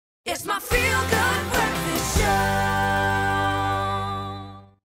It's my feel-good breakfast show.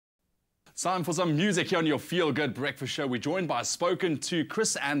 It's time for some music here on your Feel Good Breakfast Show. We're joined by Spoken to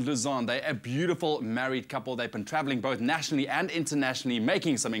Chris and Luzanne. They're a beautiful married couple. They've been traveling both nationally and internationally,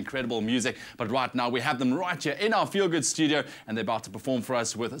 making some incredible music. But right now, we have them right here in our Feel Good studio, and they're about to perform for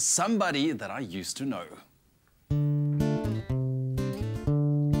us with Somebody That I Used to Know.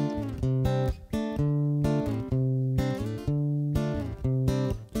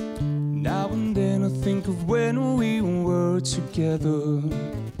 Now and then I think of when we were together,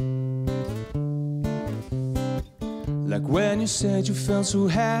 like when you said you felt so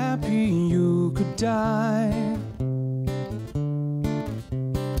happy you could die.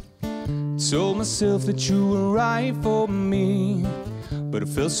 Told myself that you were right for me, but I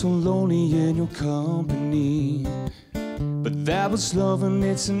felt so lonely in your company. But that was love and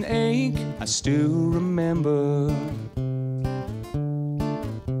it's an ache I still remember.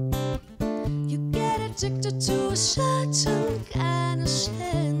 Addicted to a certain kind of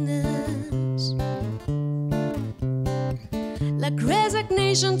sadness, like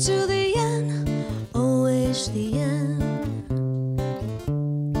resignation to the end, always the end.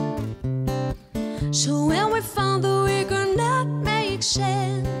 So when we found that we could not make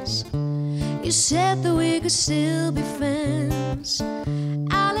sense, you said that we could still be friends.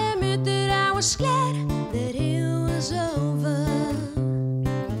 I'll admit that I was scared that it was over.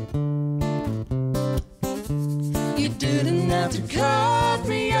 You didn't have to cut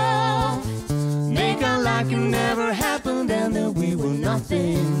me off, make out like it never happened and that we were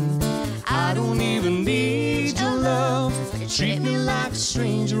nothing. I don't even need your love, you treat me like a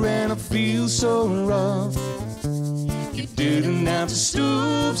stranger and I feel so rough. You didn't have to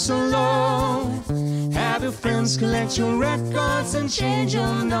stoop so low, have your friends collect your records and change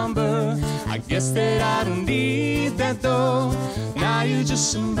your number. I guess that I don't need that though. Now you're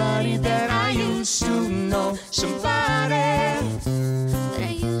just somebody that I used to know. Somebody that I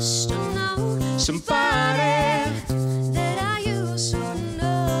used to know. Somebody that I used to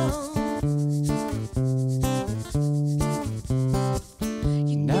know.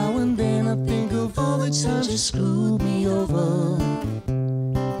 Now and then I think of all the times you screwed me over,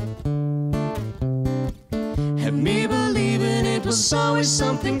 had me believing it was always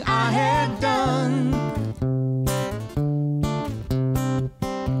something I had done.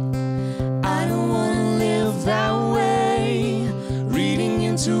 I don't wanna live that way, Reading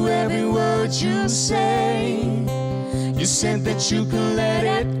into every word you say. You said that you could let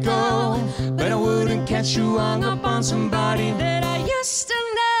it go, but I wouldn't catch you hung up on somebody that I used to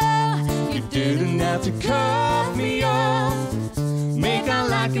know. you didn't have to cut me off, make out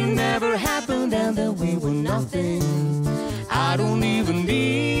like it never happened and that we were nothing. I don't even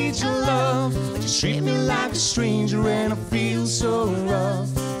need your love, but you treat me like a stranger and I feel so rough.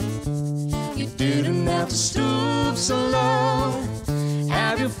 You didn't have to stoop so low,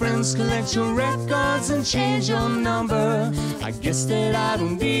 have your friends collect your records and change your number. I guess that I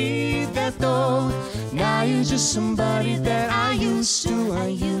don't need that though. Now you're just somebody that I used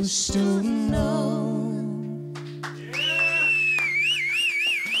to know.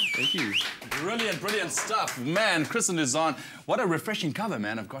 Thank you. Brilliant stuff. Man, Chris and Luzanne, what a refreshing cover,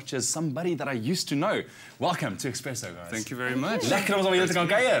 man. I've got you as Somebody That I Used to Know. Welcome to Expresso, guys. Thank you very much. Lekker om hier te kan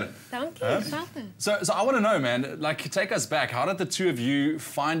kuier. Dankie, hetzelfde. So I want to know, man, like, take us back. How did the two of you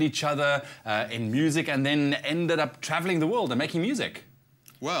find each other in music and then ended up traveling the world and making music?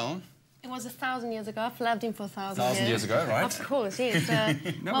 Well, It was 1,000 years ago. I've loved him for 1,000 years. 1,000 years ago, right? Of course, yes.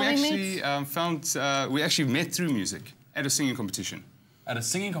 no, well, we actually met through music at a singing competition. At a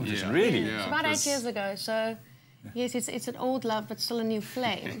singing competition, Yeah. really? Yeah. about 8 years ago, so yes, it's an old love, but still a new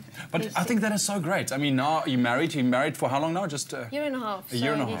flame. But I think that is so great. I mean, now you're married for how long now? Just a year and a half. a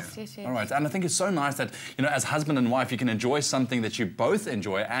year and a yes, half. Yes. All right, and I think it's so nice that, you know, as husband and wife, you can enjoy something that you both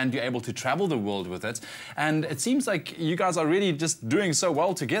enjoy and you're able to travel the world with it. And it seems like you guys are really just doing so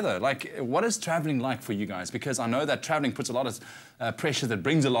well together. Like, what is traveling like for you guys? Because I know that traveling puts a lot of pressure, that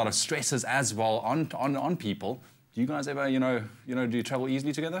brings a lot of stresses as well on people. Do you guys ever, do you travel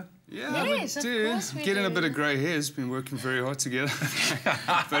easily together? Yeah, Yes, we of do. course we Getting a do. bit of grey hairs. Been working very hard together,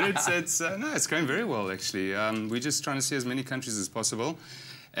 but it's going very well actually. We're just trying to see as many countries as possible,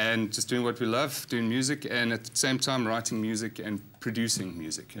 and just doing what we love, doing music, and at the same time writing music and producing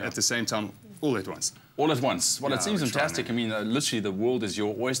music at the same time, all at once. All at once. Well, it seems fantastic. I mean, literally, the world is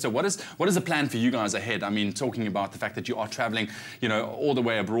your oyster. What is the plan for you guys ahead? I mean, talking about the fact that you are traveling, all the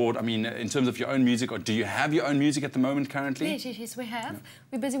way abroad. I mean, in terms of your own music, or do you have your own music at the moment currently? Yes, we have. Yeah.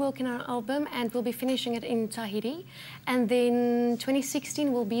 We're busy working on our album, and we'll be finishing it in Tahiti. And then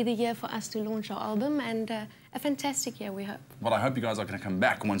 2016 will be the year for us to launch our album, and a fantastic year, we hope. Well, I hope you guys are going to come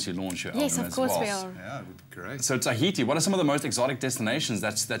back once you launch your album Yes, of as course well. we are. Yeah, it would be great. So Tahiti, what are some of the most exotic destinations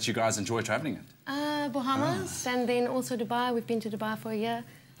that you guys enjoy traveling in? Bahamas, and then also Dubai. We've been to Dubai for a year.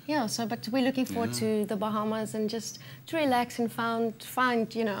 Yeah, so, but we're looking forward to the Bahamas and just to relax and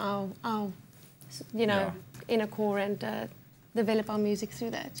find you know, our inner core and develop our music through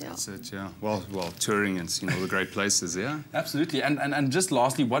that. Yeah. That's it, yeah. Well, touring and seeing all the great places, yeah. Absolutely. And just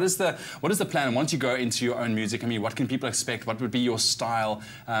lastly, what is the plan once you go into your own music? I mean, what can people expect? What would be your style?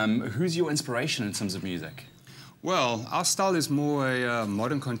 Who's your inspiration in terms of music? Well, our style is more a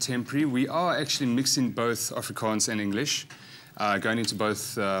modern contemporary. We are actually mixing both Afrikaans and English, going into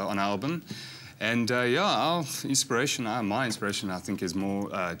both on our album. And yeah, our inspiration, my inspiration, I think, is more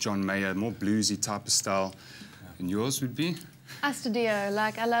John Mayer, more bluesy type of style. And yours would be? Astadio,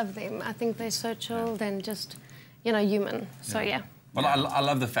 like, I love them. I think they're so chilled and just, you know, human. So, yeah. Well, I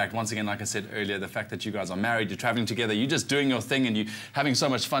love the fact, once again, like I said earlier, the fact that you guys are married, you're traveling together, you're just doing your thing and you're having so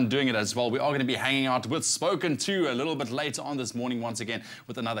much fun doing it as well. We are going to be hanging out with Spoken To a little bit later on this morning once again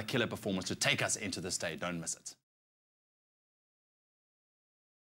with another killer performance to take us into this day. Don't miss it.